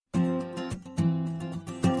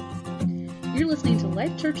You're listening to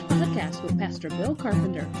Life Church Podcast with Pastor Bill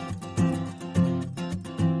Carpenter.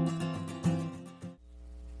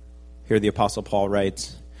 Here the Apostle Paul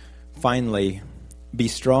writes, "Finally, be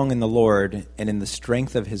strong in the Lord and in the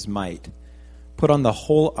strength of his might. Put on the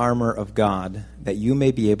whole armor of God, that you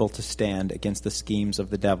may be able to stand against the schemes of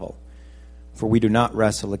the devil. For we do not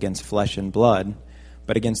wrestle against flesh and blood,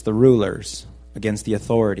 but against the rulers, against the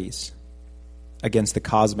authorities, against the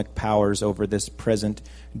cosmic powers over this present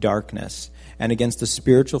darkness, and against the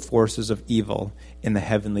spiritual forces of evil in the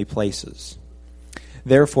heavenly places.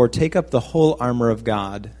 Therefore, take up the whole armor of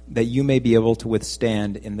God, that you may be able to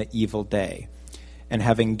withstand in the evil day, and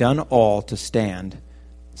having done all to stand,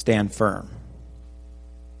 stand firm."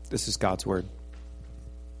 This is God's word.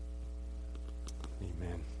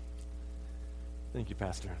 Amen. Thank you,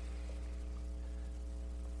 Pastor.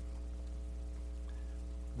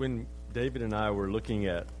 When David and I were looking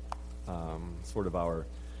at sort of our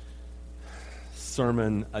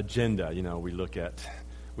sermon agenda,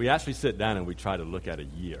 we actually sit down and we try to look at a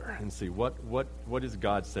year and see what is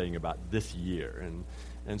God saying about this year.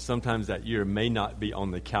 And sometimes that year may not be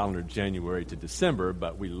on the calendar January to December,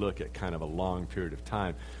 but we look at kind of a long period of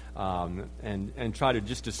time and try to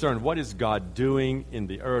just discern what is God doing in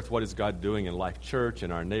the earth, what is God doing in Life Church,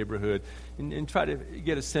 in our neighborhood, and try to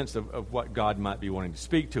get a sense of what God might be wanting to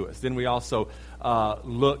speak to us. Then we also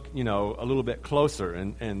look, a little bit closer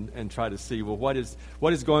and try to see, well, what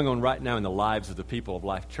is going on right now in the lives of the people of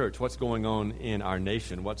Life Church? What's going on in our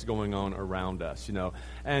nation? What's going on around us?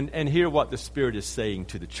 And hear what the Spirit is saying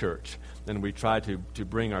to the church. Then we try to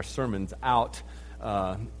bring our sermons out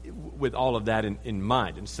with all of that in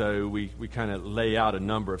mind. And so we kind of lay out a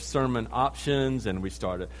number of sermon options, and we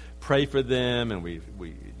start to pray for them, and we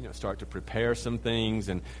start to prepare some things,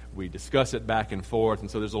 and we discuss it back and forth.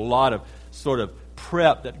 And so there's a lot of sort of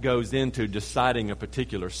prep that goes into deciding a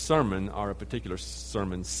particular sermon or a particular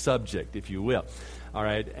sermon subject, if you will. All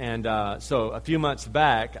right, and so a few months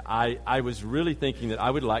back, I was really thinking that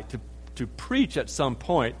I would like to preach at some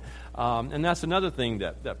point. And that's another thing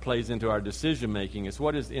that plays into our decision-making is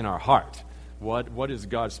what is in our heart. What is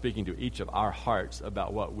God speaking to each of our hearts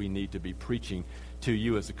about what we need to be preaching to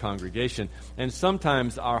you as a congregation? And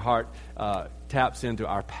sometimes our heart taps into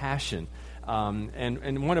our passion.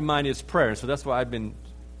 And one of mine is prayer. So that's why I've been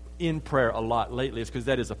in prayer a lot lately, is because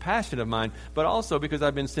that is a passion of mine, but also because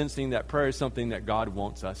I've been sensing that prayer is something that God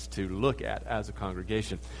wants us to look at as a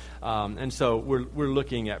congregation. And so we're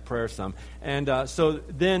looking at prayer some. And so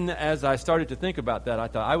then as I started to think about that, I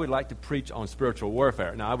thought I would like to preach on spiritual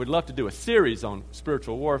warfare. Now, I would love to do a series on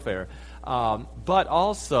spiritual warfare, but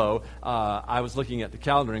also I was looking at the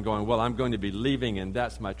calendar and going, well, I'm going to be leaving, and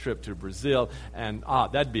that's my trip to Brazil, and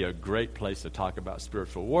that'd be a great place to talk about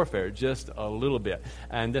spiritual warfare just a little bit.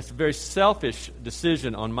 And that's a very selfish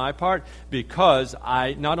decision on my part, because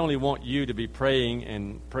I not only want you to be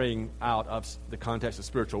praying out of the context of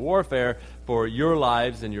spiritual warfare for your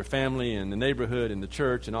lives and your family and the neighborhood and the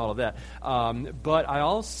church and all of that, but I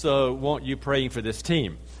also want you praying for this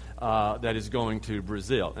team that is going to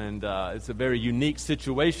Brazil. And it's a very unique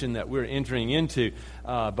situation that we're entering into,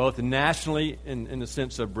 both nationally in the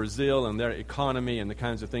sense of Brazil and their economy and the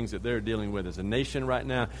kinds of things that they're dealing with as a nation right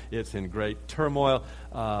now. It's in great turmoil,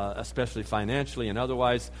 especially financially and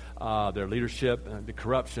otherwise, their leadership, the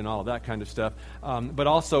corruption, all of that kind of stuff, but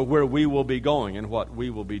also where we will be going and what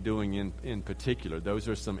we will be doing in particular. Those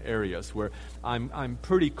are some areas where I'm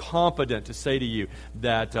pretty confident to say to you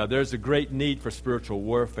that there's a great need for spiritual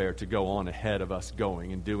warfare to go on ahead of us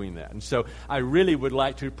going and doing that. And so I really would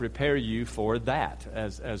like to prepare you for that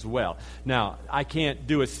as well. Now, I can't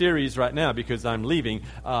do a series right now because I'm leaving,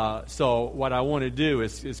 so what I want to do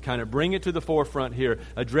is kind of bring it to the forefront here,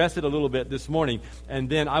 address it a little bit this morning, and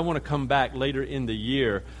then I want to come back later in the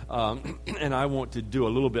year, and I want to do a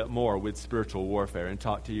little bit more with spiritual warfare and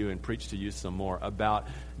talk to you and preach to you some more about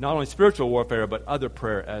not only spiritual warfare, but other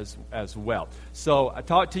prayer as well. So I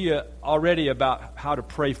talked to you already about how to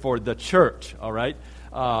pray for the church, all right?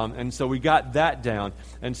 And so we got that down.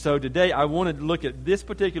 And so today I want to look at this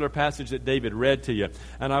particular passage that David read to you.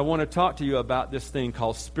 And I want to talk to you about this thing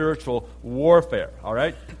called spiritual warfare, all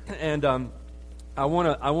right? And I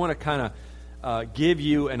want to kind of give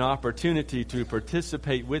you an opportunity to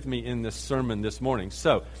participate with me in this sermon this morning.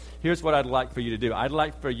 So here's what I'd like for you to do. I'd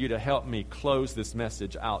like for you to help me close this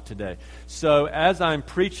message out today. So as I'm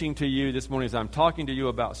preaching to you this morning, as I'm talking to you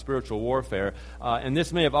about spiritual warfare, and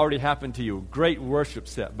this may have already happened to you, great worship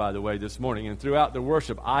set, by the way, this morning. And throughout the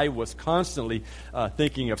worship, I was constantly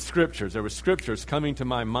thinking of scriptures. There were scriptures coming to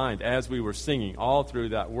my mind as we were singing all through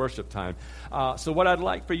that worship time. So what I'd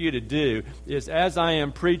like for you to do is, as I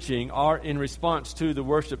am preaching, or in response to the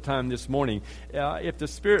worship time this morning, if the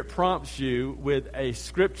Spirit prompts you with a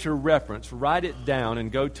scripture reference, write it down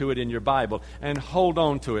and go to it in your Bible and hold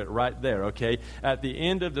on to it right there, okay? At the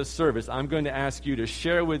end of the service, I'm going to ask you to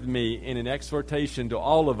share with me in an exhortation to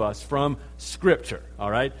all of us from Scripture,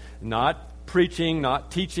 all right? Not preaching,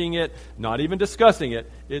 not teaching it, not even discussing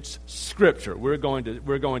it. It's Scripture. We're going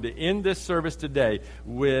to end this service today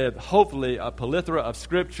with hopefully a plethora of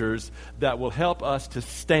scriptures that will help us to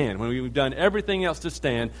stand. When we've done everything else to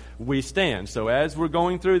stand, we stand. So as we're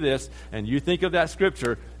going through this and you think of that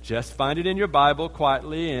scripture, just find it in your Bible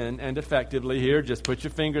quietly and effectively here. Just put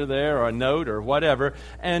your finger there or a note or whatever.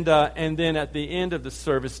 And then at the end of the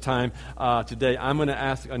service time today, I'm going to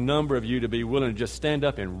ask a number of you to be willing to just stand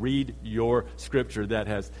up and read your scripture that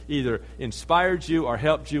has either inspired you or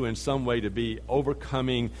helped you in some way to be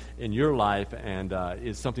overcoming in your life and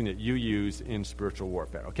is something that you use in spiritual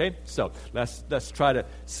warfare. Okay? So let's try to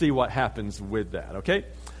see what happens with that. Okay?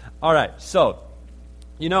 All right. So,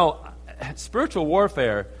 spiritual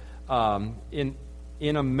warfare in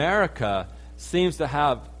America seems to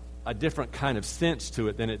have a different kind of sense to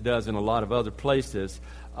it than it does in a lot of other places.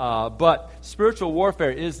 But spiritual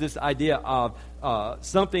warfare is this idea of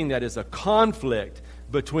something that is a conflict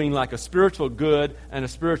between like a spiritual good and a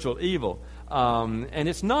spiritual evil. And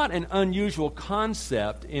it's not an unusual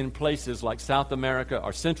concept in places like South America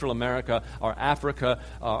or Central America or Africa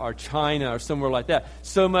or China or somewhere like that,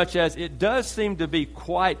 so much as it does seem to be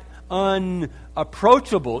quite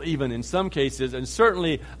unapproachable even in some cases, and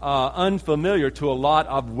certainly unfamiliar to a lot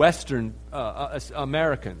of Western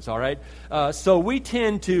Americans, all right? So we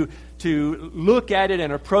tend to look at it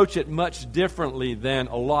and approach it much differently than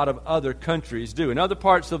a lot of other countries do. In other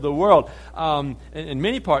parts of the world, in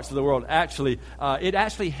many parts of the world actually, it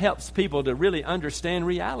actually helps people to really understand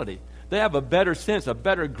reality. They have a better sense, a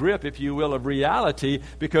better grip, if you will, of reality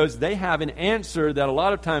because they have an answer that a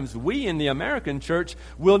lot of times we in the American church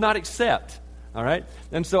will not accept. All right?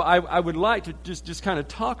 And so I would like to just kind of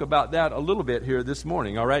talk about that a little bit here this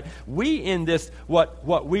morning, all right? We in this,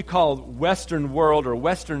 what we call Western world or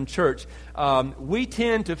Western church, we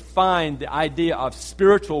tend to find the idea of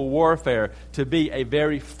spiritual warfare to be a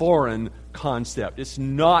very foreign concept. It's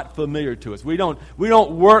not familiar to us. We don't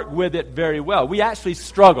work with it very well. We actually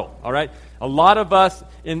struggle, all right? A lot of us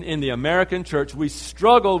in the American church, we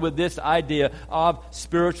struggle with this idea of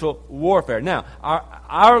spiritual warfare. Now,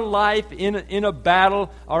 our life in a battle,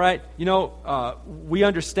 all right, we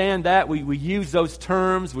understand that. We use those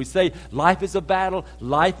terms. We say life is a battle.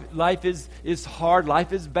 Life is hard.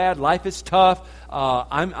 Life is bad. Life is tough.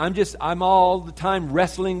 I'm all the time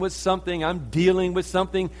wrestling with something. I'm dealing with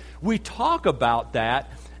something. We talk about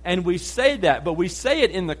that and we say that, but we say it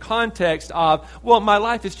in the context of, well, my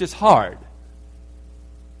life is just hard.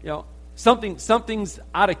 Something's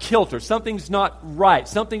out of kilter. Something's not right.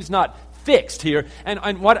 Something's not fixed here.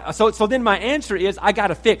 So then my answer is I got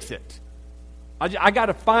to fix it. I got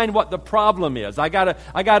to find what the problem is. I got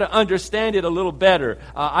to understand it a little better.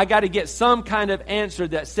 I got to get some kind of answer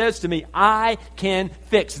that says to me, I can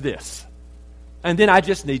fix this. And then I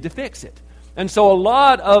just need to fix it. And so a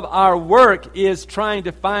lot of our work is trying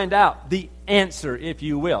to find out the answer, if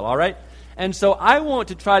you will, all right? And so I want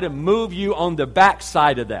to try to move you on the back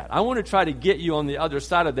side of that. I want to try to get you on the other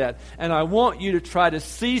side of that. And I want you to try to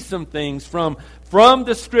see some things from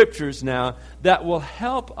the Scriptures now that will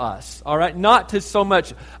help us, all right? Not to so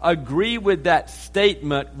much agree with that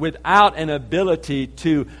statement without an ability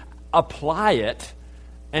to apply it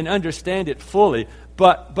and understand it fully,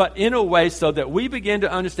 but in a way so that we begin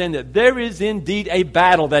to understand that there is indeed a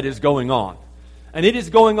battle that is going on. And it is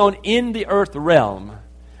going on in the earth realm.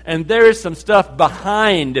 And there is some stuff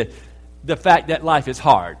behind the fact that life is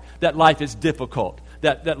hard, that life is difficult,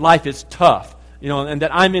 that life is tough, and that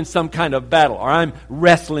I'm in some kind of battle or I'm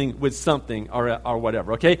wrestling with something or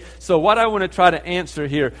whatever, okay? So what I want to try to answer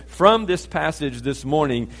here from this passage this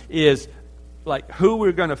morning is like who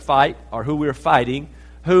we're going to fight or who we're fighting,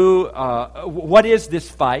 what is this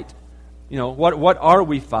fight? What are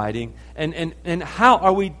we fighting? And how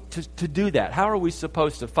are we to do that? How are we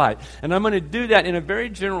supposed to fight? And I'm going to do that in a very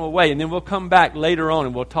general way, and then we'll come back later on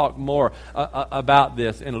and we'll talk more about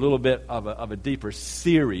this in a little bit of a deeper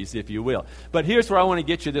series, if you will. But here's where I want to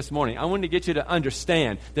get you this morning. I want to get you to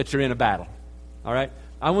understand that you're in a battle. All right?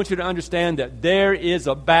 I want you to understand that there is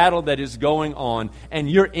a battle that is going on, and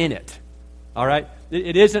you're in it. All right?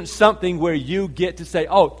 It isn't something where you get to say,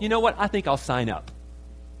 oh, you know what? I think I'll sign up.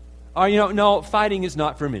 Or, no, fighting is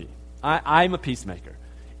not for me. I'm a peacemaker.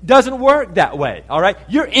 Doesn't work that way, all right?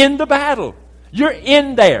 You're in the battle. You're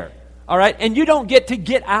in there, all right? And you don't get to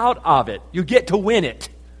get out of it. You get to win it,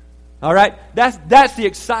 All right? That's the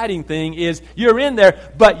exciting thing is you're in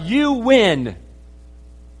there, but you win.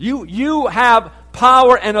 You have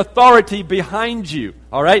power and authority behind you.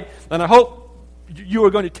 All right? And I hope you are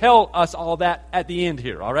going to tell us all that at the end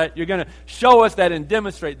here, all right? You're going to show us that and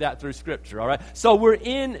demonstrate that through Scripture, all right? So we're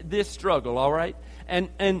in this struggle, all right?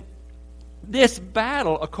 And this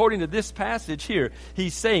battle, according to this passage here,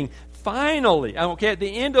 he's saying, finally, okay, at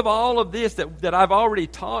the end of all of this that I've already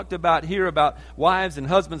talked about here about wives and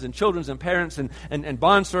husbands and children and parents and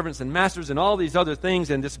bondservants and masters and all these other things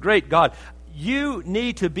and this great God, you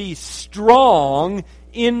need to be strong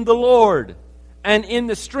in the Lord and in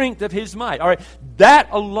the strength of His might. All right, that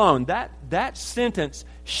alone, that sentence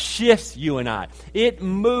shifts you and I. It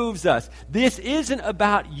moves us. This isn't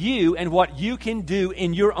about you and what you can do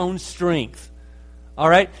in your own strength. All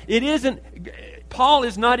right? It isn't, Paul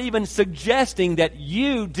is not even suggesting that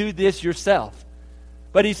you do this yourself.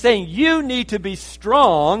 But he's saying you need to be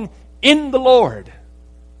strong in the Lord.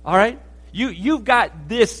 All right? You've got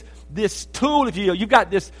this tool, if you will. You've got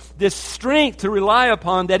this strength to rely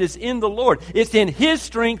upon that is in the Lord. It's in His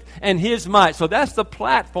strength and His might. So that's the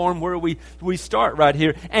platform where we start right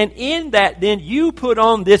here. And in that, then, you put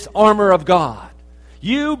on this armor of God.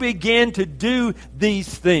 You begin to do these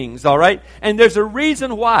things, all right? And there's a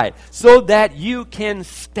reason why. So that you can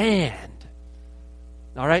stand.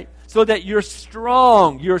 All right? So that you're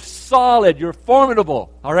strong, you're solid, you're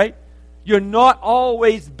formidable, all right? You're not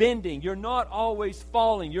always bending. You're not always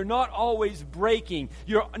falling. You're not always breaking.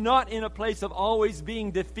 You're not in a place of always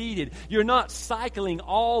being defeated. You're not cycling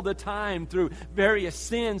all the time through various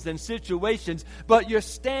sins and situations, but you're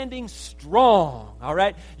standing strong, all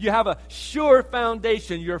right? You have a sure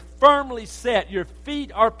foundation. You're firmly set. Your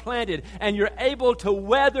feet are planted, and you're able to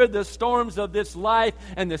weather the storms of this life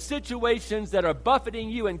and the situations that are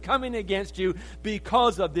buffeting you and coming against you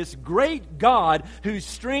because of this great God whose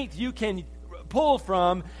strength you can pull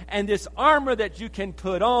from, and this armor that you can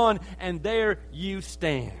put on, and there you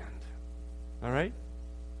stand. All right?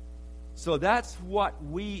 So that's what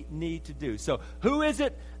we need to do. So who is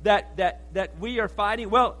it that we are fighting?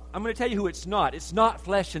 Well, I'm going to tell you who it's not. It's not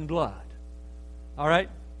flesh and blood. All right?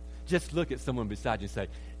 Just look at someone beside you and say,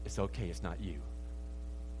 it's okay, it's not you.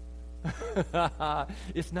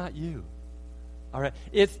 It's not you. All right?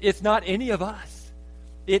 It's not any of us.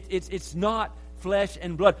 It's not flesh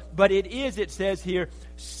and blood. But it is, it says here,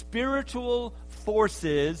 spiritual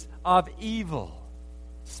forces of evil.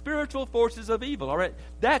 Spiritual forces of evil, all right?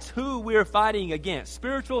 That's who we're fighting against.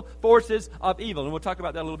 Spiritual forces of evil. And we'll talk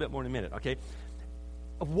about that a little bit more in a minute, okay?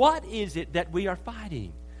 What is it that we are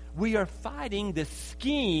fighting? We are fighting the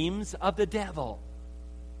schemes of the devil.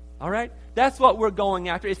 All right? That's what we're going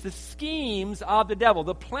after. It's the schemes of the devil,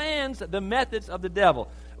 the plans, the methods of the devil.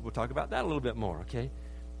 We'll talk about that a little bit more, okay?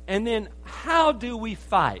 And then, how do we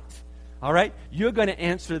fight? All right? You're going to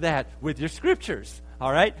answer that with your scriptures.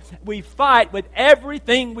 All right? We fight with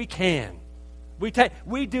everything we can.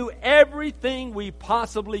 We do everything we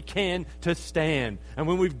possibly can to stand. And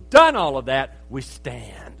when we've done all of that, we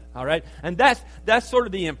stand. All right? And that's sort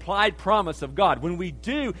of the implied promise of God. When we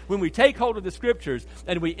take hold of the Scriptures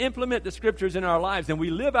and we implement the Scriptures in our lives and we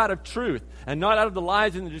live out of truth and not out of the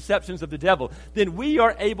lies and the deceptions of the devil, then we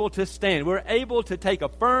are able to stand. We're able to take a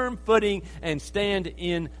firm footing and stand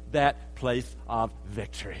in that place of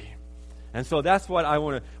victory. And so that's what I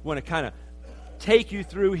want to kind of take you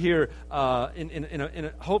through here in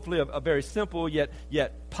a hopefully a very simple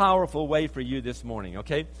yet powerful way for you this morning.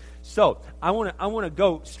 Okay, so I want to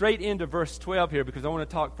go straight into verse 12 here because I want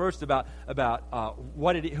to talk first about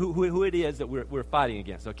what it who it is that we're fighting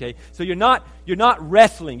against. Okay, so you're not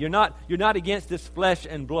wrestling. You're not against this flesh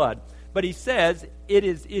and blood, but he says it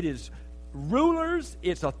is rulers,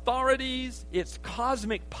 it's authorities, it's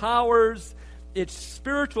cosmic powers. It's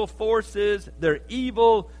spiritual forces. They're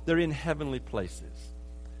evil. They're in heavenly places.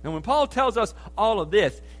 And when Paul tells us all of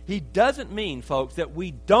this, he doesn't mean, folks, that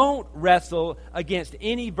we don't wrestle against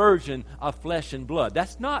any version of flesh and blood.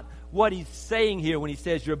 That's not what he's saying here when he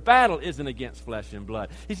says your battle isn't against flesh and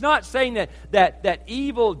blood. He's not saying that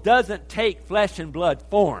evil doesn't take flesh and blood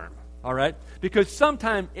form, all right? Because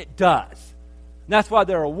sometimes it does. And that's why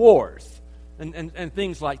there are wars and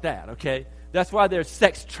things like that, okay? That's why there's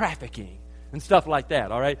sex trafficking and stuff like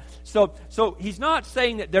that, all right? So he's not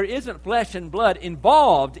saying that there isn't flesh and blood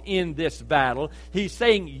involved in this battle. He's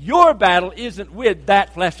saying your battle isn't with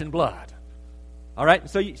that flesh and blood, all right?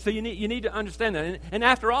 So you need to understand that. And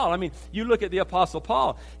after all, I mean, you look at the Apostle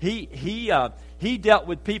Paul. He dealt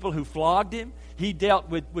with people who flogged him. He dealt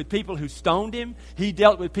with people who stoned him. He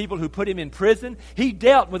dealt with people who put him in prison. He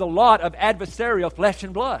dealt with a lot of adversarial flesh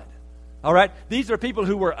and blood. All right? These are people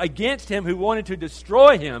who were against him, who wanted to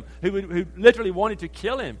destroy him, who literally wanted to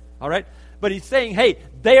kill him. All right? But he's saying, hey,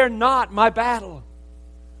 they are not my battle.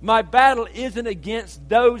 My battle isn't against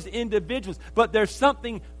those individuals, but there's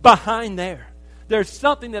something behind there. There's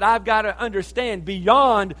something that I've got to understand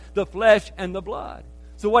beyond the flesh and the blood.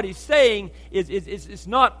 So what he's saying is it's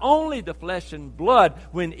not only the flesh and blood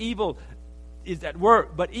when evil is at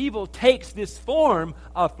work, but evil takes this form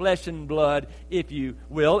of flesh and blood, if you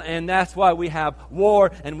will, and that's why we have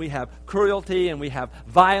war, and we have cruelty, and we have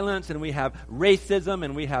violence, and we have racism,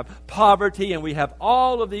 and we have poverty, and we have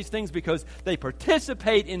all of these things because they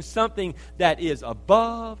participate in something that is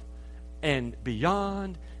above and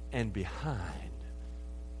beyond and behind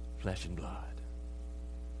flesh and blood.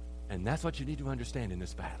 And that's what you need to understand in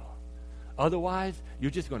this battle. Otherwise,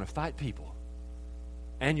 you're just going to fight people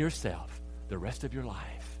and yourself the rest of your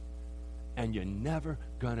life. And you're never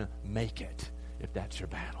going to make it if that's your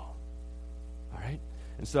battle. All right?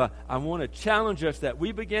 And so I want to challenge us that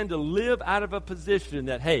we begin to live out of a position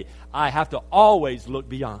that, hey, I have to always look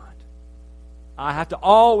beyond. I have to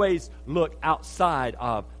always look outside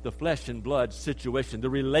of the flesh and blood situation, the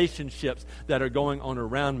relationships that are going on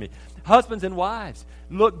around me. Husbands and wives,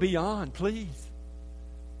 look beyond, please.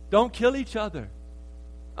 Don't kill each other.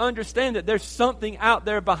 Understand that there's something out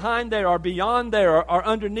there behind there or beyond there or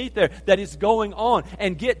underneath there that is going on,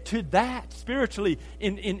 and get to that spiritually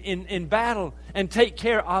in battle and take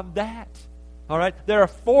care of that. All right? There are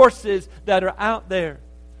forces that are out there.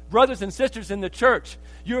 Brothers and sisters in the church,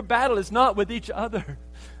 your battle is not with each other.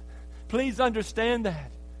 Please understand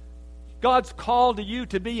that. God's called to you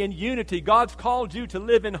to be in unity. God's called you to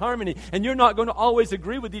live in harmony. And you're not going to always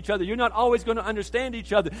agree with each other. You're not always going to understand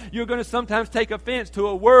each other. You're going to sometimes take offense to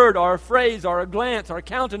a word or a phrase or a glance or a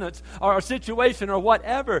countenance or a situation or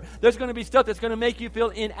whatever. There's going to be stuff that's going to make you feel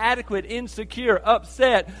inadequate, insecure,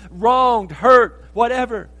 upset, wronged, hurt,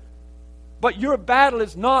 whatever. But your battle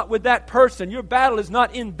is not with that person. Your battle is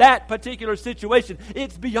not in that particular situation.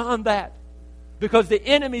 It's beyond that. Because the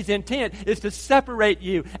enemy's intent is to separate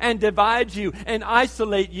you and divide you and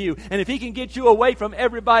isolate you. And if he can get you away from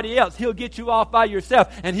everybody else, he'll get you off by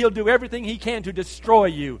yourself, and he'll do everything he can to destroy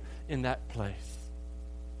you in that place.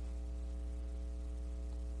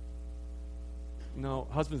 No,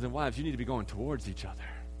 husbands and wives, you need to be going towards each other.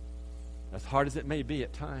 As hard as it may be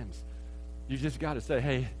at times, you just got to say,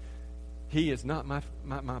 hey, he is not my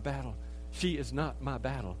battle. She is not my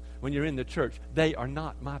battle. When you're in the church, they are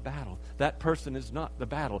not my battle. That person is not the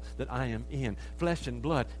battle that I am in. Flesh and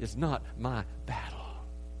blood is not my battle.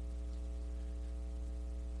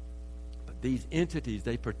 But these entities,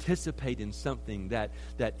 they participate in something that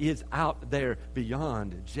is out there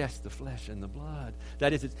beyond just the flesh and the blood.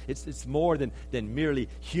 That is, it's more than merely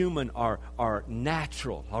human or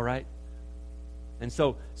natural, all right? And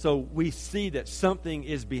so we see that something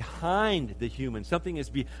is behind the human, something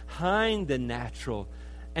is behind the natural.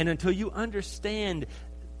 And until you understand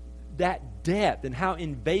that depth and how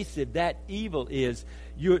invasive that evil is,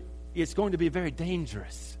 it's going to be very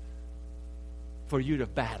dangerous for you to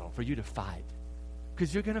battle, for you to fight.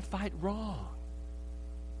 Because you're going to fight wrong.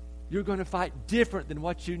 You're going to fight different than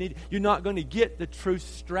what you need. You're not going to get the true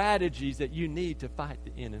strategies that you need to fight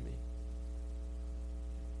the enemy.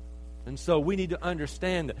 And so we need to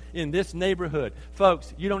understand that in this neighborhood,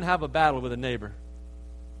 folks, you don't have a battle with a neighbor.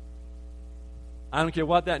 I don't care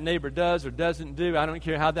what that neighbor does or doesn't do. I don't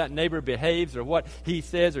care how that neighbor behaves or what he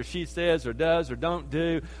says or she says or does or don't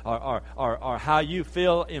do or how you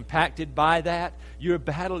feel impacted by that. Your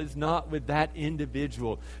battle is not with that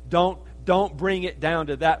individual. Don't bring it down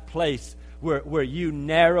to that place where you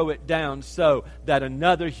narrow it down so that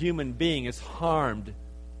another human being is harmed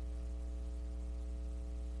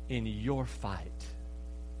in your fight.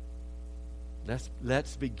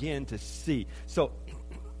 Let's begin to see.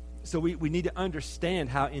 So we need to understand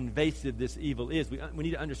how invasive this evil is. We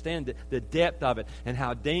need to understand the depth of it and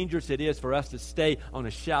how dangerous it is for us to stay on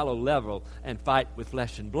a shallow level and fight with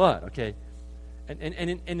flesh and blood. Okay,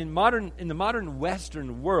 and in the modern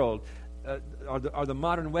Western world, or the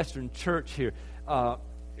modern Western church here,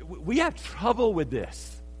 we have trouble with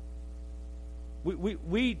this.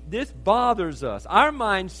 This bothers us. Our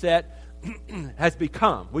mindset has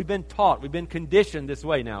become, we've been taught, we've been conditioned this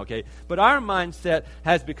way now, okay? But our mindset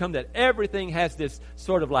has become that everything has this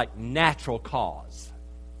sort of like natural cause.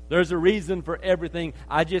 There's a reason for everything.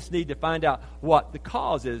 I just need to find out what the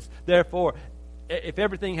cause is. Therefore, if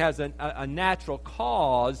everything has a natural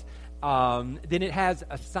cause, then it has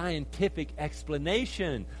a scientific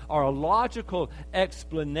explanation or a logical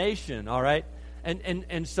explanation, all right?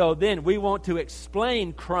 And so then we want to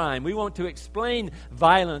explain crime. We want to explain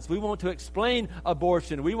violence. We want to explain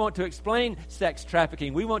abortion. We want to explain sex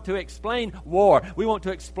trafficking. We want to explain war. We want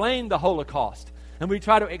to explain the Holocaust. And we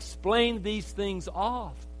try to explain these things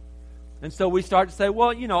off. And so we start to say,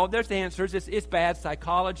 well, there's answers. It's bad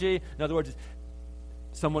psychology. In other words,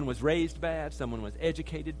 someone was raised bad. Someone was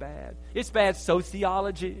educated bad. It's bad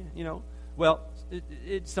sociology, Well,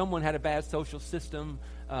 someone had a bad social system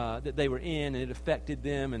that they were in, and it affected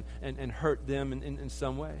them and hurt them in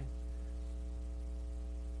some way.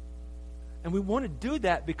 And we want to do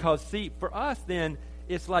that because, see, for us then,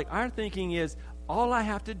 it's like our thinking is, all I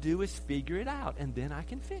have to do is figure it out, and then I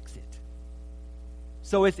can fix it.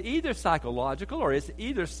 So it's either psychological or it's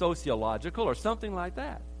either sociological or something like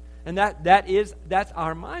that. And that's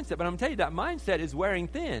our mindset. But I'm telling you, that mindset is wearing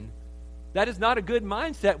thin. That is not a good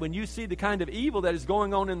mindset when you see the kind of evil that is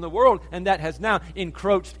going on in the world and that has now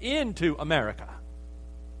encroached into America.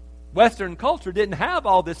 Western culture didn't have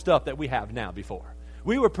all this stuff that we have now before.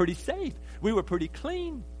 We were pretty safe. We were pretty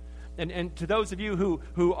clean. And to those of you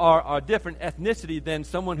who are a different ethnicity than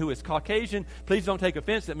someone who is Caucasian, please don't take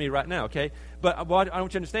offense at me right now, okay? But what I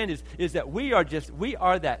want you to understand is that we are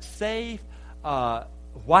that safe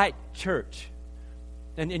white church.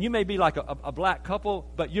 And you may be like a black couple,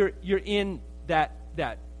 but you're in that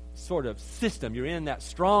sort of system. You're in that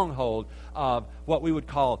stronghold of what we would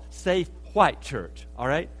call safe white church, all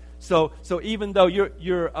right? So even though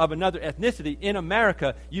you're of another ethnicity, in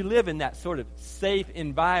America, you live in that sort of safe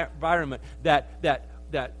environment that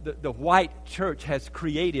the white church has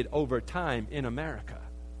created over time in America.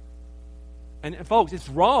 And folks, it's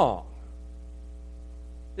wrong.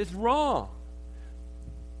 It's wrong.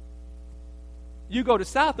 You go to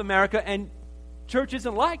South America and church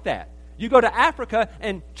isn't like that. You go to Africa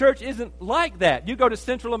and church isn't like that. You go to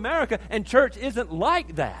Central America and church isn't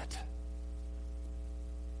like that.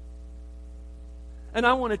 And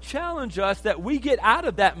I want to challenge us that we get out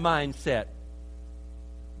of that mindset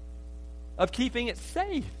of keeping it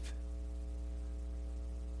safe.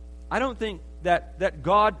 I don't think that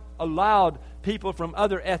God allowed people from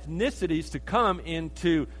other ethnicities to come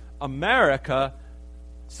into America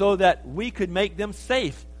so that we could make them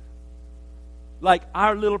safe, like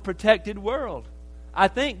our little protected world. I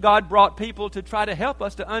think God brought people to try to help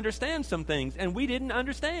us to understand some things, and we didn't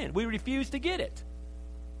understand. We refused to get it.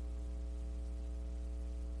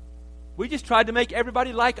 We just tried to make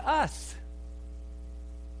everybody like us.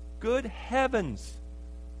 Good heavens.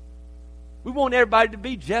 We want everybody to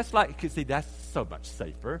be just like, because see, that's so much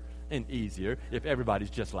safer and easier. If everybody's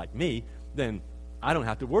just like me, then I don't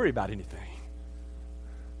have to worry about anything.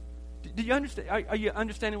 Do you understand? Are you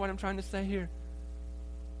understanding what I'm trying to say here?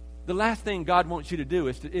 The last thing God wants you to do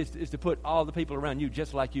is to put all the people around you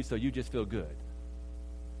just like you so you just feel good.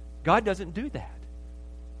 God doesn't do that.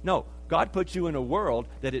 No, God puts you in a world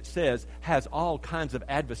that it says has all kinds of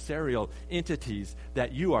adversarial entities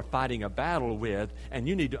that you are fighting a battle with, and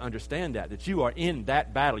you need to understand that you are in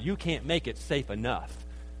that battle. You can't make it safe enough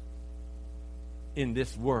in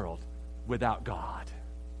this world without God.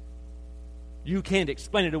 You can't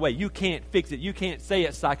explain it away. You can't fix it. You can't say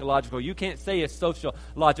it's psychological. You can't say it's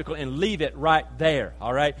sociological and leave it right there,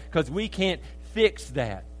 all right? Because we can't fix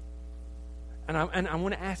that. And I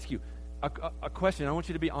want to ask you a question. I want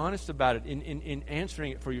you to be honest about it in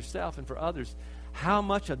answering it for yourself and for others. How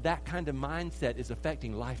much of that kind of mindset is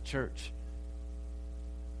affecting Life Church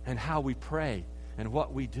and how we pray and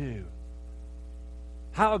what we do?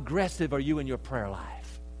 How aggressive are you in your prayer life?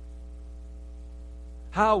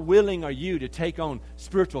 How willing are you to take on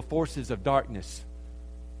spiritual forces of darkness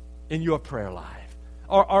in your prayer life?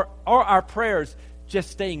 Or are our prayers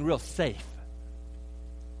just staying real safe?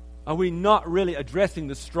 Are we not really addressing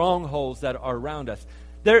the strongholds that are around us?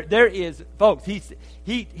 There is, folks,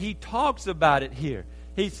 he talks about it here.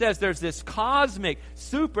 He says there's this cosmic,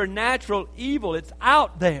 supernatural evil. It's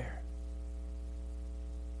out there.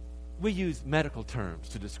 We use medical terms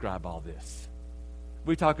to describe all this.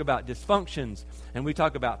 We talk about dysfunctions, and we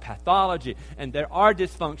talk about pathology, and there are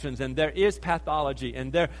dysfunctions, and there is pathology,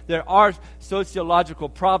 and there are sociological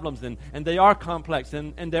problems, and they are complex,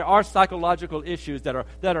 and there are psychological issues that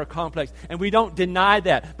are complex, and we don't deny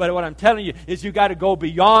that. But what I'm telling you is you got to go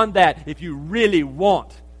beyond that if you really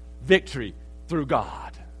want victory through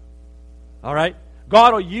God. All right?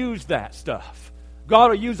 God will use that stuff.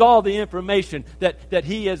 God will use all the information that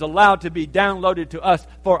He has allowed to be downloaded to us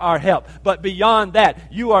for our help. But beyond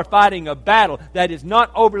that, you are fighting a battle that is not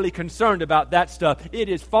overly concerned about that stuff. It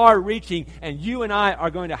is far-reaching, and you and I are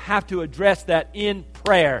going to have to address that in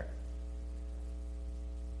prayer.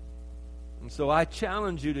 And so I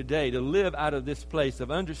challenge you today to live out of this place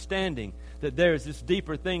of understanding that there is this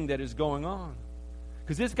deeper thing that is going on.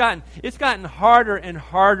 Because it's gotten harder and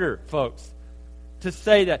harder, folks, to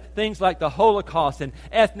say that things like the Holocaust and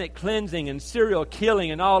ethnic cleansing and serial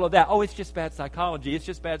killing and all of that, oh, it's just bad psychology, it's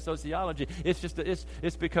just bad sociology,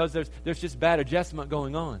 it's because there's just bad adjustment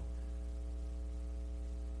going on.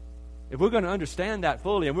 If we're going to understand that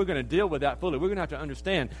fully and we're going to deal with that fully, we're going to have to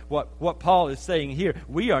understand what Paul is saying here.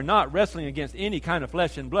 We are not wrestling against any kind of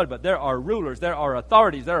flesh and blood, but there are rulers, there are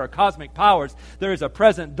authorities, there are cosmic powers, there is a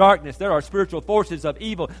present darkness, there are spiritual forces of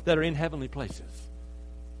evil that are in heavenly places.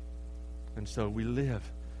 And so we live.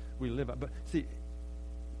 But see,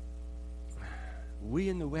 we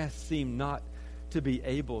in the West seem not to be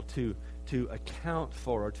able to account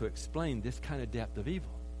for or to explain this kind of depth of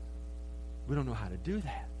evil. We don't know how to do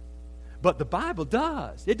that. But the Bible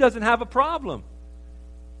does. It doesn't have a problem.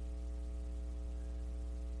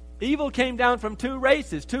 Evil came down from two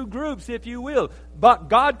races, two groups, if you will. But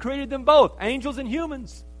God created them both, angels and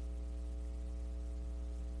humans.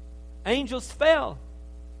 Angels fell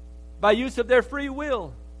by use of their free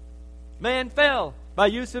will. Man fell by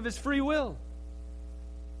use of his free will.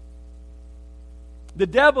 The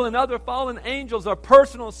devil and other fallen angels are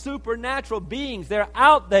personal, supernatural beings. They're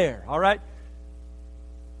out there, all right?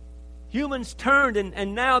 Humans turned,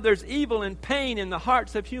 and now there's evil and pain in the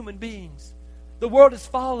hearts of human beings. The world is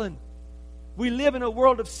fallen. We live in a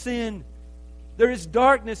world of sin. There is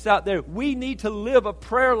darkness out there. We need to live a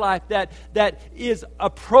prayer life that is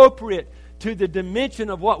appropriate to the dimension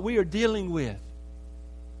of what we are dealing with.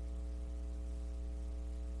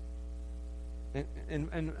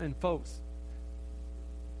 And folks,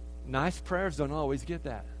 nice prayers don't always get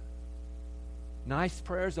that. Nice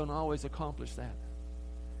prayers don't always accomplish that.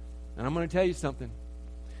 And I'm going to tell you something.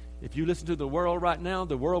 If you listen to the world right now,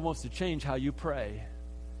 the world wants to change how you pray,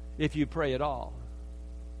 if you pray at all.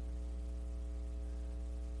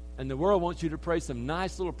 And the world wants you to pray some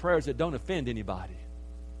nice little prayers that don't offend anybody.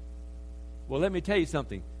 Well, let me tell you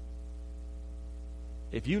something.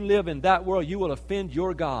 If you live in that world, you will offend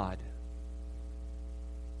your God.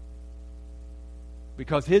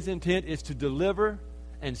 Because His intent is to deliver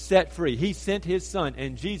and set free. He sent His Son,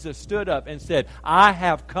 and Jesus stood up and said, I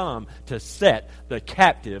have come to set the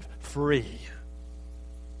captive free,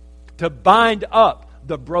 to bind up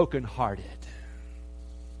the brokenhearted,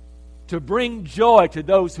 to bring joy to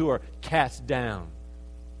those who are cast down.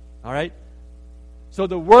 All right? So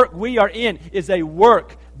the work we are in is a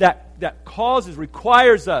work that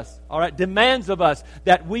requires us, all right, demands of us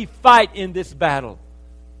that we fight in this battle.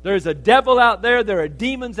 There's a devil out there, there are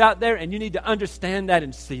demons out there, and you need to understand that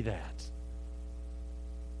and see that.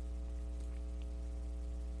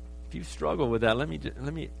 If you struggle with that, let me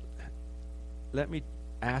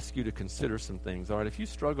ask you to consider some things. All right, if you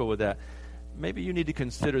struggle with that, maybe you need to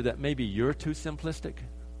consider that maybe you're too simplistic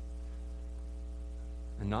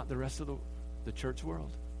and not the rest of the church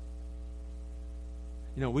world.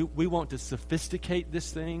 You know, we want to sophisticate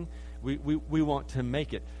this thing. We want to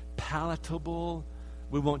make it palatable.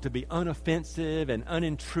 We want to be unoffensive and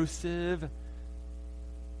unintrusive.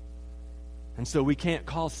 And so we can't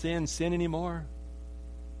call sin anymore.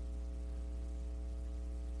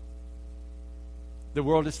 The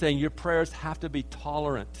world is saying your prayers have to be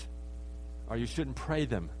tolerant or you shouldn't pray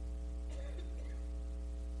them.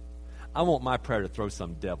 I want my prayer to throw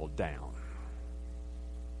some devil down.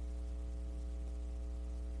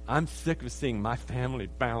 I'm sick of seeing my family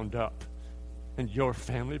bound up and your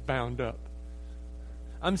family bound up.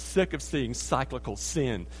 I'm sick of seeing cyclical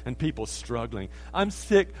sin and people struggling. I'm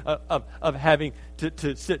sick of having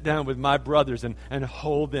to sit down with my brothers and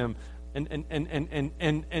hold them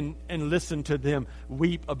and listen to them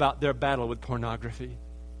weep about their battle with pornography.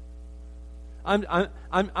 I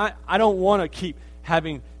don't want to keep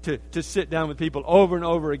having to sit down with people over and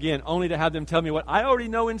over again only to have them tell me what I already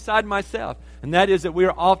know inside myself. And that is that we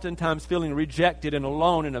are oftentimes feeling rejected and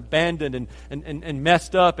alone and abandoned and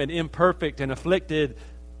messed up and imperfect and afflicted.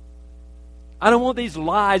 I don't want these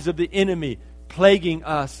lies of the enemy plaguing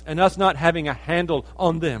us and us not having a handle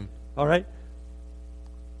on them. All right?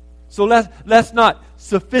 So let's not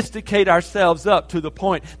sophisticate ourselves up to the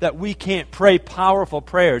point that we can't pray powerful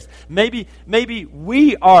prayers. Maybe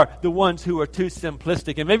we are the ones who are too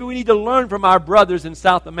simplistic, and maybe we need to learn from our brothers in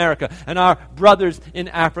South America and our brothers in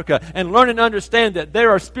Africa and learn and understand that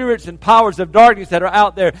there are spirits and powers of darkness that are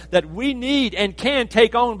out there that we need and can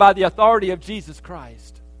take on by the authority of Jesus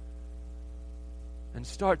Christ. And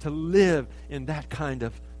start to live in that kind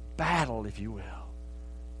of battle, if you will.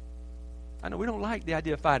 I know we don't like the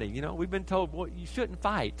idea of fighting. You know, we've been told, well, you shouldn't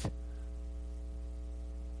fight.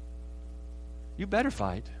 You better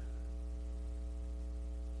fight.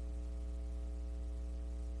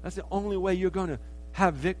 That's the only way you're going to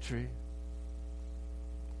have victory.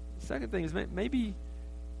 The second thing is maybe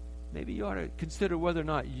you ought to consider whether or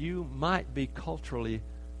not you might be culturally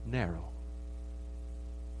narrow.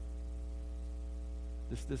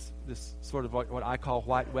 This sort of what I call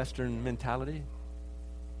white Western mentality.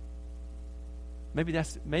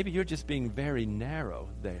 Maybe you're just being very narrow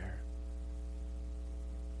there.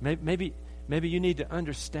 Maybe you need to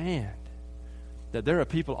understand that there are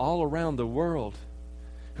people all around the world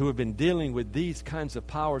who have been dealing with these kinds of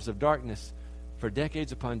powers of darkness for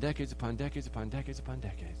decades upon decades upon decades upon decades upon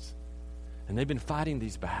decades. And they've been fighting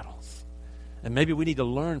these battles. And maybe we need to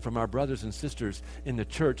learn from our brothers and sisters in the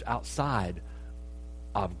church outside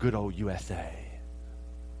of good old USA.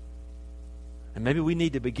 And maybe we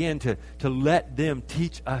need to begin to let them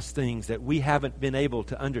teach us things that we haven't been able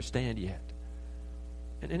to understand yet.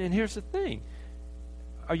 And here's the thing.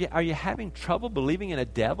 Are you having trouble believing in a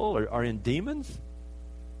devil or in demons?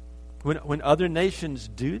 When other nations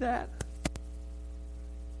do that?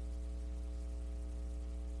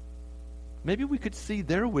 Maybe we could see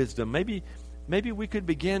their wisdom. Maybe we could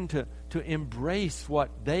begin to embrace what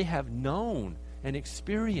they have known and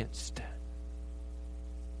experienced.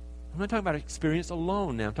 I'm not talking about experience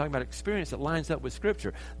alone now. I'm talking about experience that lines up with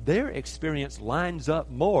Scripture. Their experience lines up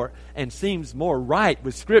more and seems more right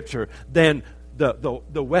with Scripture than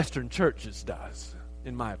the Western churches does,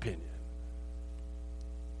 in my opinion.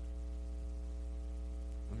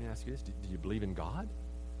 Let me ask you this. Do you believe in God?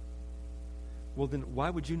 Well, then why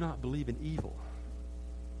would you not believe in evil?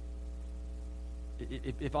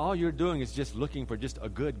 If all you're doing is just looking for just a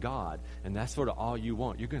good God, and that's sort of all you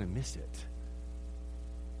want, you're going to miss it.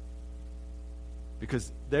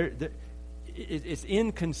 Because it's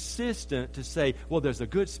inconsistent to say, well, there's a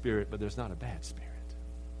good spirit, but there's not a bad spirit.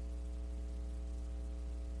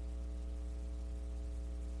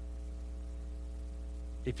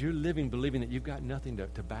 If you're living believing that you've got nothing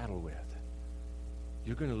to battle with,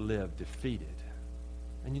 you're going to live defeated.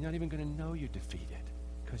 And you're not even going to know you're defeated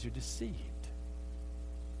because you're deceived.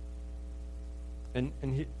 And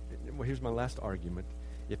here's my last argument.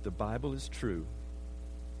 If the Bible is true,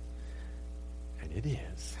 and it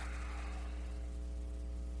is,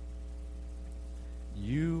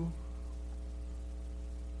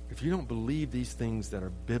 if you don't believe these things that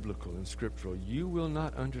are biblical and scriptural, you will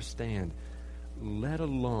not understand, let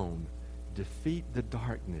alone defeat the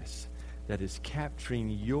darkness that is capturing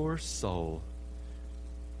your soul,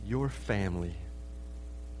 your family,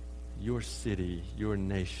 your city, your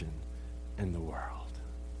nation, and the world.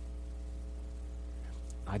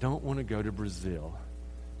 I don't want to go to Brazil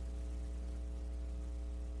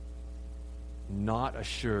not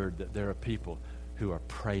assured that there are people who are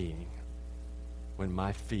praying when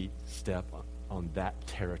my feet step on that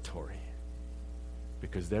territory.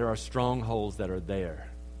 Because there are strongholds that are there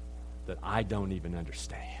that I don't even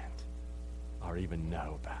understand or even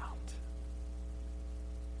know about.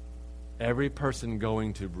 Every person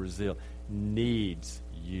going to Brazil needs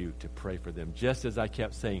you to pray for them. Just as I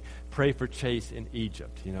kept saying, pray for Chase in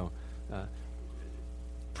Egypt,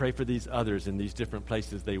 pray for these others in these different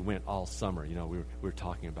places they went all summer. We were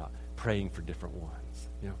talking about praying for different ones,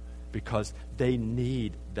 because they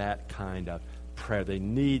need that kind of prayer. They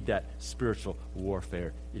need that spiritual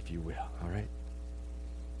warfare, if you will, all right?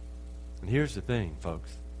 And here's the thing,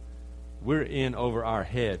 folks. We're in over our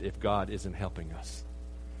head if God isn't helping us.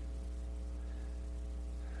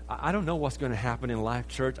 I don't know what's going to happen in Life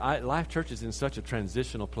Church. Life Church is in such a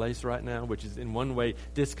transitional place right now, which is in one way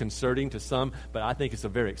disconcerting to some, but I think it's a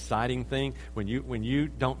very exciting thing when you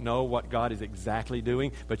don't know what God is exactly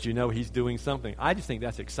doing, but you know He's doing something. I just think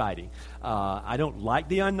that's exciting. I don't like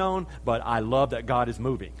the unknown, but I love that God is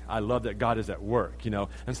moving. I love that God is at work,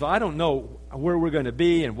 And so I don't know where we're going to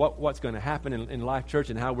be and what's going to happen in Life Church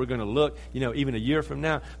and how we're going to look, even a year from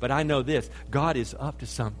now. But I know this, God is up to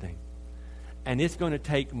something. And it's going to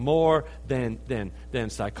take more than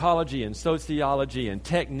psychology and sociology and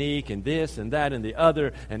technique and this and that and the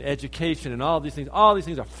other and education and all these things. All these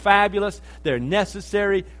things are fabulous. They're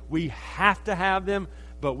necessary. We have to have them.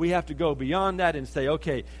 But we have to go beyond that and say,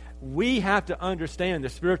 okay, we have to understand the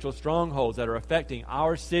spiritual strongholds that are affecting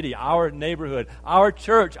our city, our neighborhood, our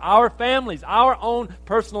church, our families, our own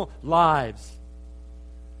personal lives.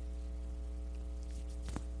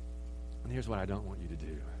 And here's what I don't want you to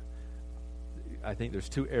do. I think there's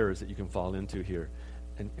two errors that you can fall into here.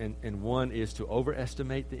 And one is to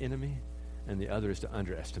overestimate the enemy, and the other is to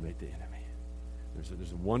underestimate the enemy.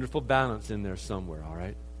 There's a wonderful balance in there somewhere, all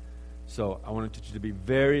right? So I wanted you to be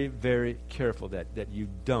very, very careful that you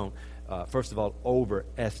don't, first of all,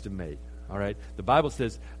 overestimate, all right? The Bible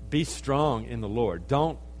says, Be strong in the Lord.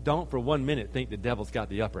 Don't for 1 minute think the devil's got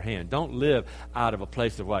the upper hand. Don't live out of a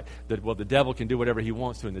place of the devil can do whatever he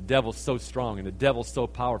wants to, and the devil's so strong, and the devil's so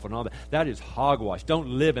powerful, and all that. That is hogwash. Don't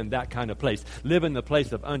live in that kind of place. Live in the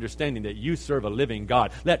place of understanding that you serve a living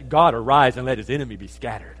God. Let God arise and let his enemy be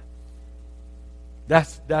scattered.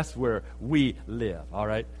 That's where we live, all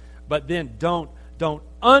right? But then don't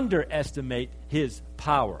underestimate his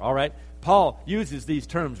power, all right? Paul uses these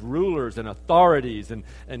terms, rulers and authorities and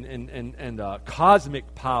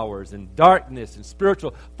cosmic powers and darkness and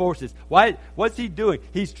spiritual forces. Why? What's he doing?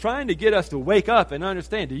 He's trying to get us to wake up and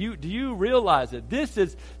understand. Do you realize that this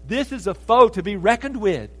is a foe to be reckoned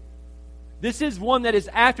with? This is one that is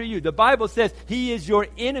after you. The Bible says he is your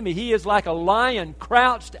enemy. He is like a lion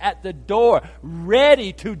crouched at the door,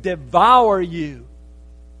 ready to devour you.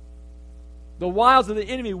 The wiles of the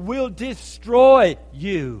enemy will destroy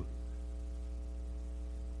you.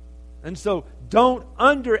 And so don't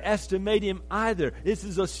underestimate him either. This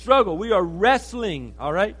is a struggle. We are wrestling,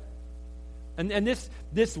 all right? And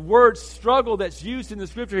this word struggle that's used in the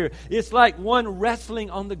scripture here, it's like one wrestling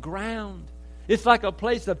on the ground. It's like a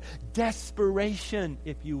place of desperation,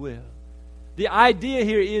 if you will. The idea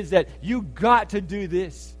here is that you got to do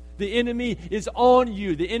this. The enemy is on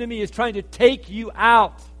you. The enemy is trying to take you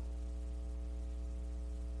out.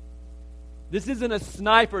 This isn't a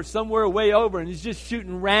sniper somewhere way over and he's just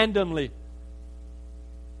shooting randomly.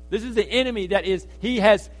 This is the enemy that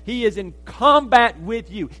he is in combat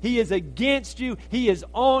with you. He is against you. He is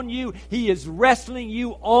on you. He is wrestling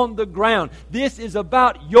you on the ground. This is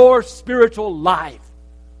about your spiritual life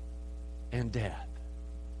and death.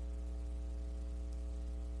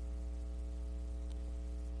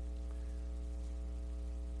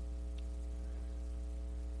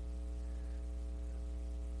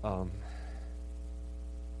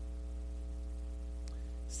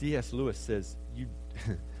 C.S. Lewis says you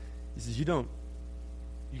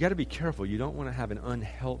got to be careful. You don't want to have an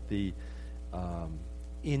unhealthy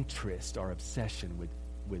interest or obsession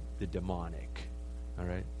with the demonic. All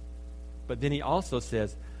right? But then he also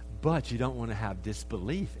says, but you don't want to have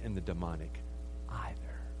disbelief in the demonic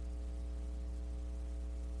either.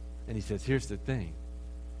 And he says, here's the thing.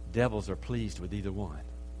 Devils are pleased with either one.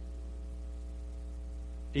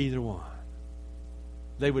 Either one.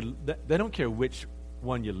 They don't care which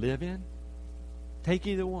one you live in. Take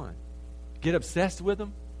either one. Get obsessed with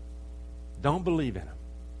them. Don't believe in them.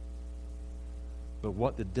 But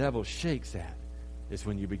what the devil shakes at is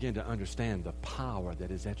when you begin to understand the power that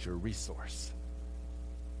is at your resource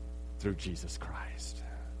through Jesus Christ.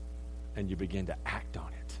 And you begin to act on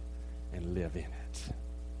it and live in it.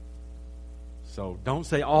 So don't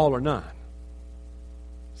say all or none.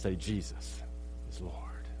 Say Jesus is Lord.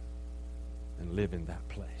 And live in that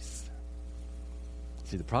place.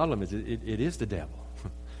 See, the problem is it is the devil.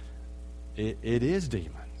 It is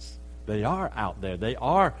demons. They are out there. They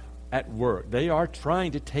are at work. They are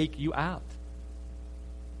trying to take you out.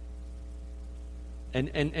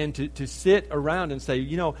 And to sit around and say,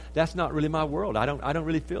 that's not really my world. I don't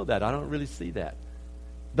really feel that. I don't really see that.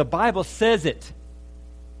 The Bible says it.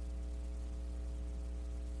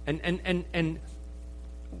 And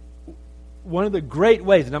one of the great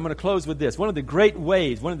ways, and I'm going to close with this, one of the great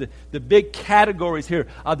ways, one of the big categories here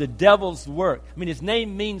of the devil's work. I mean, his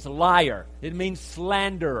name means liar. It means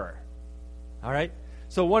slanderer. All right?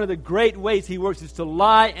 So one of the great ways he works is to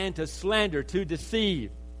lie and to slander, to deceive.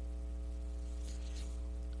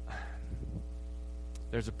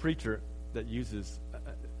 There's a preacher that uses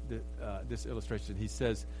this illustration. He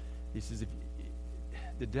says, if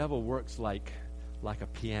the devil works like a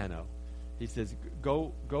piano. He says,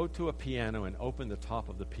 go to a piano and open the top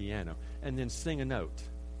of the piano and then sing a note.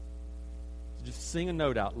 Just sing a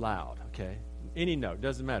note out loud, okay? Any note,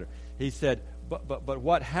 doesn't matter. He said, but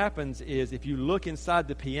what happens is if you look inside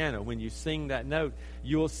the piano, when you sing that note,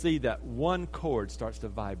 you'll see that one chord starts to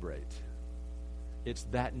vibrate. It's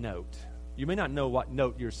that note. You may not know what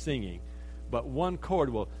note you're singing, but one chord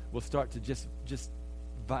will start to just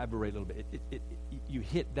vibrate a little bit. You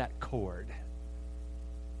hit that chord.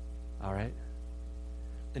 All right?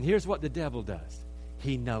 And here's what the devil does.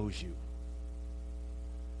 He knows you.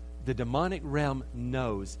 The demonic realm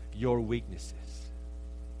knows your weaknesses.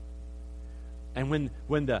 And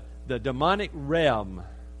when the demonic realm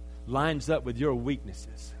lines up with your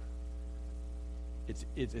weaknesses,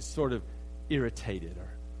 it's sort of irritated or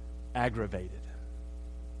aggravated.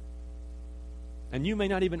 And you may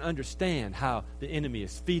not even understand how the enemy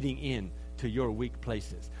is feeding in to your weak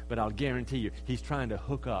places. But I'll guarantee you, he's trying to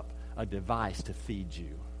hook up a device to feed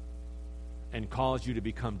you and cause you to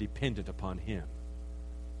become dependent upon him.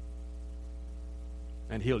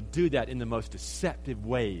 And he'll do that in the most deceptive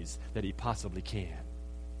ways that he possibly can.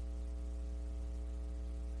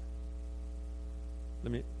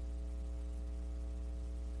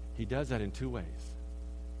 He does that in two ways.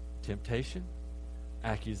 Temptation,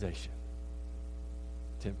 accusation.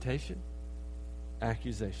 Temptation,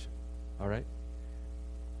 accusation. All right?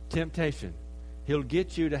 Temptation. He'll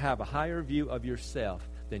get you to have a higher view of yourself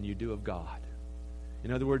than you do of God.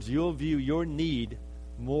 In other words, you'll view your need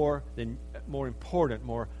more important,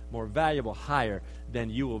 more valuable, higher than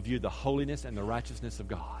you will view the holiness and the righteousness of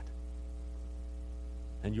God.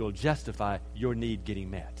 And you'll justify your need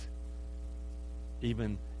getting met,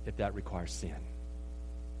 even if that requires sin,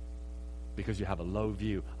 because you have a low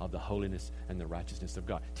view of the holiness and the righteousness of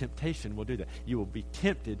God. Temptation will do that. You will be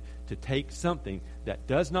tempted to take something that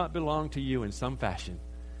does not belong to you in some fashion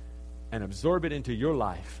and absorb it into your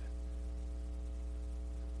life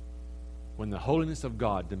when the holiness of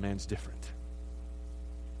God demands different.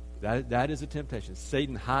 That is a temptation.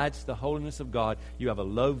 Satan hides the holiness of God. You have a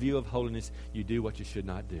low view of holiness. You do what you should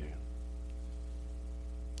not do.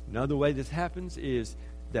 Another way this happens is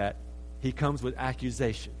that he comes with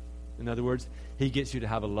accusation. In other words, he gets you to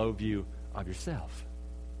have a low view of yourself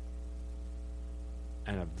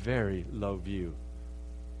and a very low view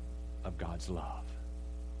of God's love.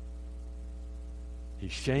 He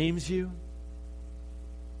shames you.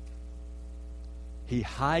 He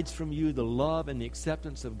hides from you the love and the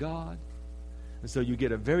acceptance of God. And so you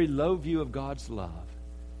get a very low view of God's love.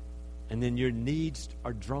 And then your needs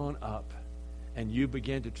are drawn up. And you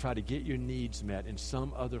begin to try to get your needs met in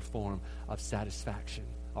some other form of satisfaction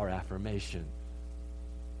or affirmation.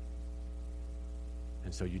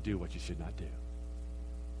 And so you do what you should not do.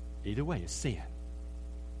 Either way is sin.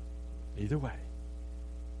 Either way.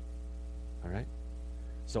 All right?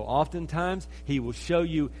 So oftentimes he will show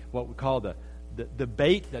you what we call the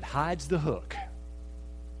bait that hides the hook.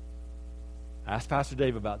 Ask Pastor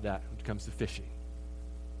Dave about that when it comes to fishing.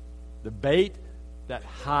 The bait that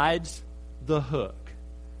hides the hook.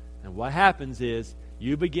 And what happens is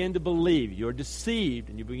you begin to believe, you're deceived,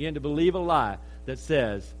 and you begin to believe a lie that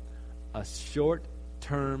says a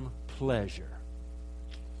short-term pleasure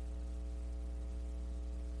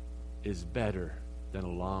is better than a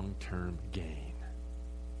long-term gain.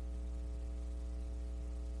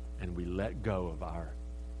 And we let go of our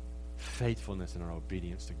faithfulness and our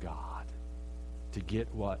obedience to God to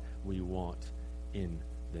get what we want in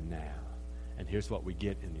the now. And here's what we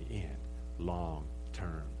get in the end: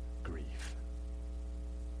 long-term grief.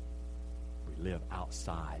 We live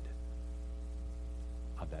outside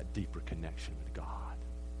of that deeper connection with God.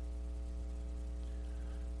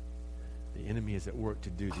 The enemy is at work to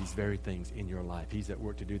do these very things in your life. He's at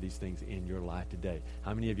work to do these things in your life today.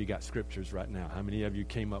 How many of you got scriptures right now? How many of you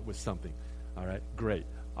came up with something? All right, great.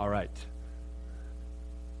 All right.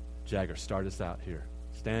 Jagger, start us out here.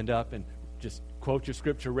 Stand up and just quote your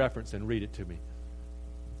scripture reference and read it to me.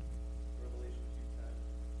 Revelation 2:10.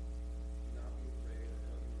 Do not be afraid of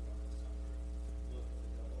what you are about to suffer. Look,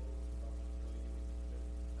 the devil is about to throw you into the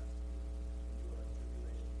pit to test you, and you will have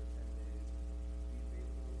tribulation for 10 days. Be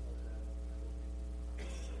faithful until then, and I will give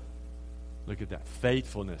you. Look at that.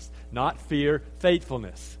 Faithfulness. Not fear,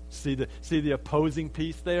 faithfulness. See the opposing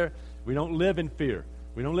piece there? We don't live in fear.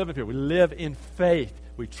 We don't live in fear. We live in faith.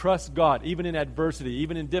 We trust God. Even in adversity,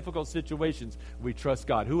 even in difficult situations, we trust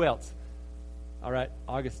God. Who else? All right,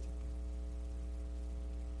 August.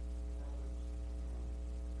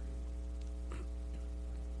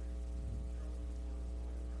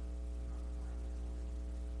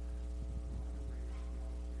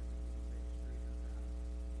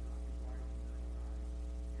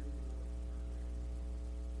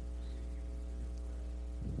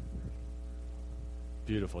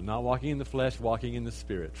 Beautiful. Not walking in the flesh, walking in the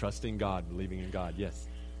Spirit. Trusting God, believing in God. Yes.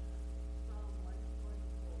 Psalm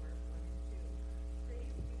 124, 1 and 2.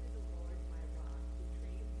 Praise be to the Lord, my rock, who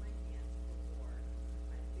trains my hands for war,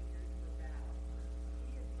 my fingers for battle.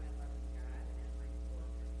 He is my loving God and my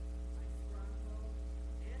fortress, my stronghold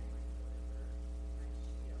and my deliverer, my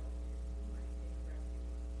shield, in whom I take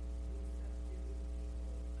refuge, who subdues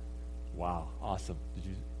people under me. Wow. Awesome. Did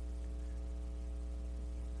you?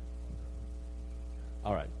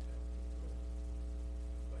 All right.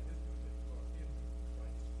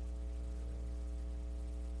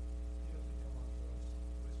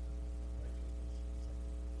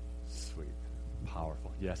 Sweet.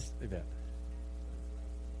 Powerful. Yes, Yvette.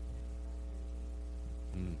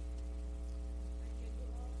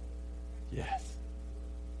 Yes.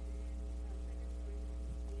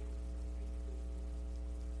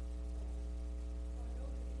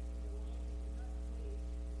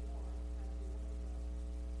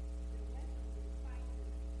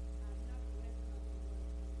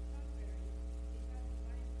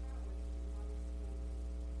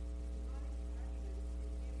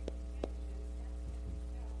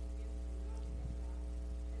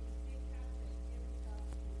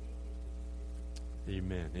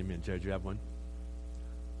 Amen. Amen. Jared, you have one?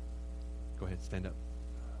 Go ahead, stand up.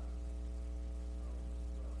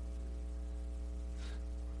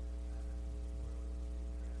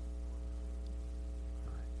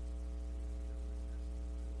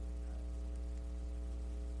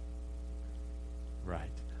 Right.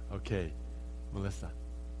 Okay. Melissa.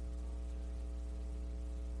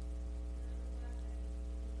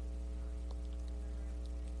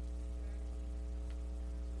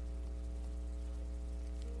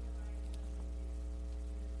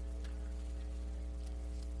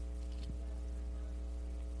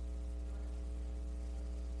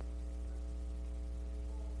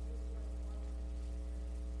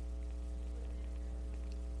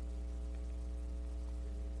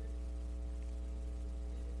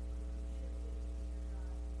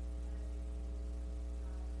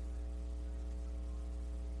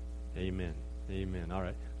 Amen. Amen. All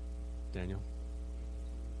right. Daniel.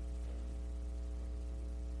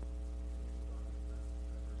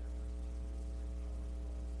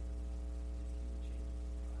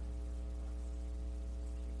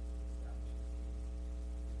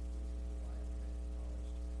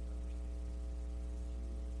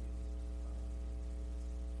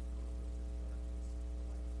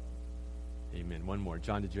 Amen. One more.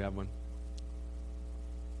 John, did you have one?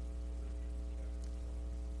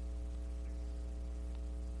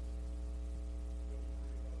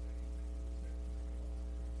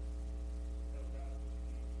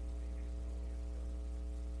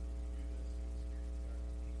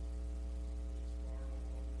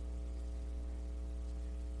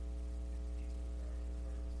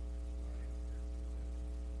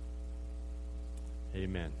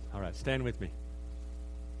 Amen. All right, stand with me.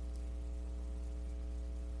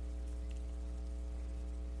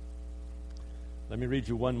 Let me read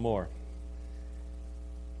you one more.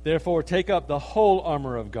 Therefore, take up the whole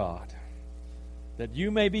armor of God, that you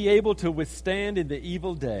may be able to withstand in the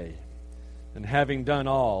evil day, and having done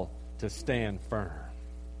all, to stand firm.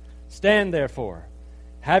 Stand therefore,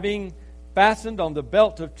 having fastened on the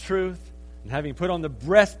belt of truth, and having put on the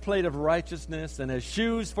breastplate of righteousness, and as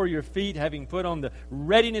shoes for your feet, having put on the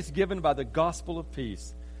readiness given by the gospel of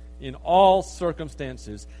peace. In all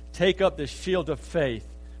circumstances, take up the shield of faith,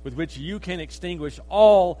 with which you can extinguish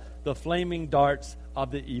all the flaming darts of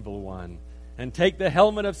the evil one. And take the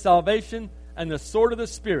helmet of salvation and the sword of the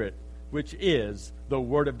Spirit, which is the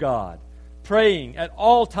Word of God, praying at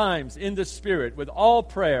all times in the Spirit with all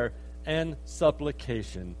prayer and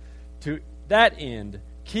supplication. To that end,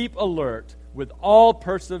 keep alert with all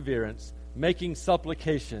perseverance, making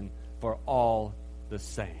supplication for all the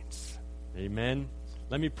saints. Amen.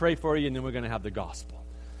 Let me pray for you, and then we're going to have the gospel.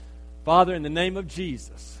 Father, in the name of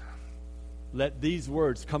Jesus, let these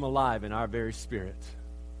words come alive in our very spirit.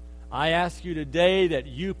 I ask you today that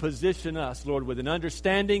you position us, Lord, with an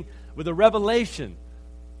understanding, with a revelation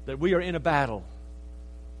that we are in a battle.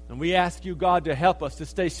 And we ask you, God, to help us to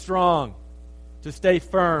stay strong, to stay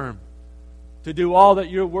firm, to do all that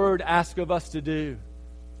your word asks of us to do.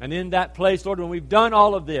 And in that place, Lord, when we've done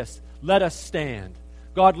all of this, let us stand.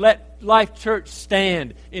 God, let Life Church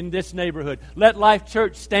stand in this neighborhood. Let Life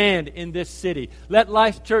Church stand in this city. Let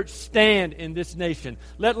Life Church stand in this nation.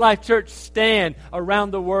 Let Life Church stand around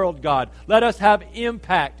the world, God. Let us have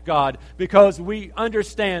impact, God, because we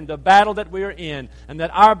understand the battle that we are in, and that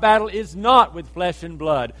our battle is not with flesh and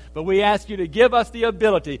blood. But we ask you to give us the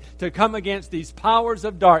ability to come against these powers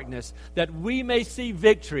of darkness, that we may see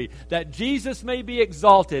victory, that Jesus may be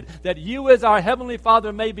exalted, that you as our Heavenly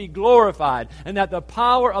Father may be glorified, and that the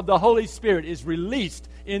power of the Holy Spirit is released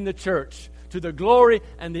in the church to the glory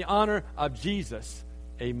and the honor of Jesus.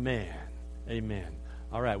 Amen. Amen.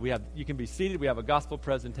 All right, you can be seated. We have a gospel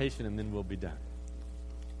presentation, and then we'll be done.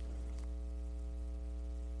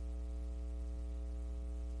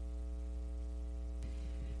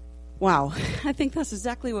 Wow, I think that's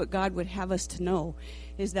exactly what God would have us to know,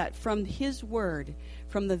 is that from His Word,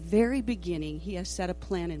 from the very beginning, He has set a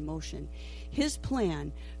plan in motion. His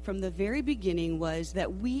plan from the very beginning was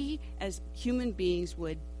that we as human beings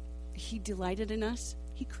He delighted in us,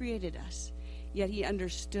 He created us, yet He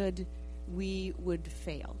understood we would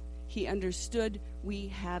fail. He understood we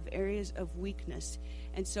have areas of weakness.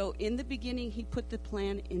 And so in the beginning, He put the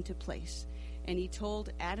plan into place. And He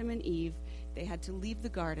told Adam and Eve they had to leave the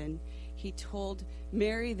garden. He told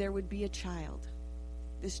Mary there would be a child.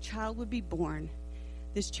 This child would be born.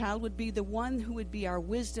 This child would be the one who would be our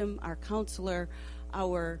wisdom, our counselor,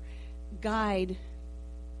 our guide,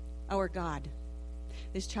 our God.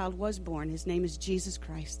 This child was born. His name is Jesus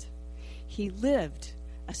Christ. He lived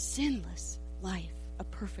a sinless life, a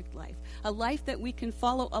perfect life, a life that we can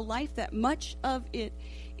follow, a life that much of it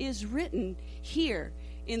is written here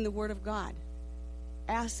in the Word of God.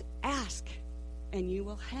 Ask, and you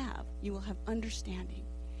will have. You will have understanding.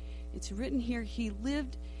 It's written here, he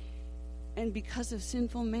lived, and because of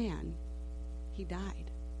sinful man, he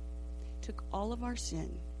died. Took all of our sin,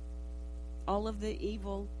 all of the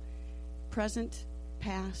evil, present,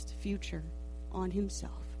 past, future, on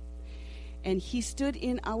himself. And he stood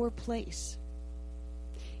in our place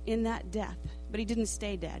in that death. But he didn't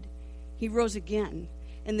stay dead. He rose again.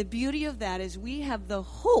 And the beauty of that is we have the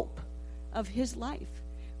hope of his life.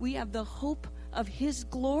 We have the hope of his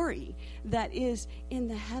glory that is in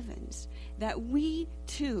the heavens. That we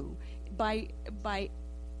too, by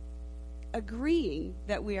agreeing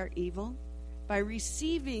that we are evil, by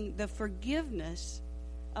receiving the forgiveness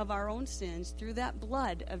of our own sins through that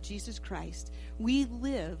blood of Jesus Christ, we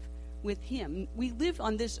live with him. We live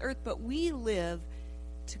on this earth, but we live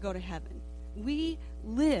to go to heaven. We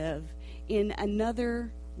live in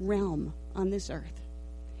another realm on this earth,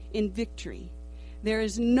 in victory. There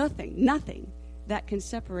is nothing that can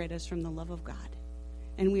separate us from the love of God.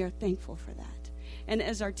 And we are thankful for that. And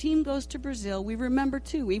as our team goes to Brazil, we remember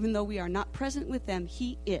too, even though we are not present with them,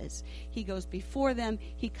 he is. He goes before them.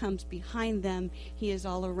 He comes behind them. He is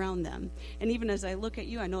all around them. And even as I look at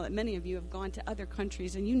you, I know that many of you have gone to other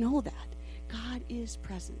countries, and you know that. God is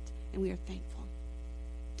present, and we are thankful.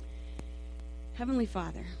 Heavenly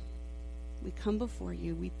Father, we come before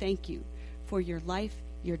you. We thank you for your life,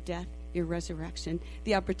 your death, your resurrection,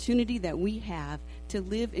 the opportunity that we have to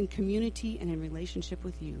live in community and in relationship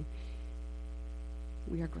with you.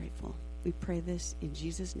 We are grateful. We pray this in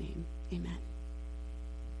Jesus' name. Amen.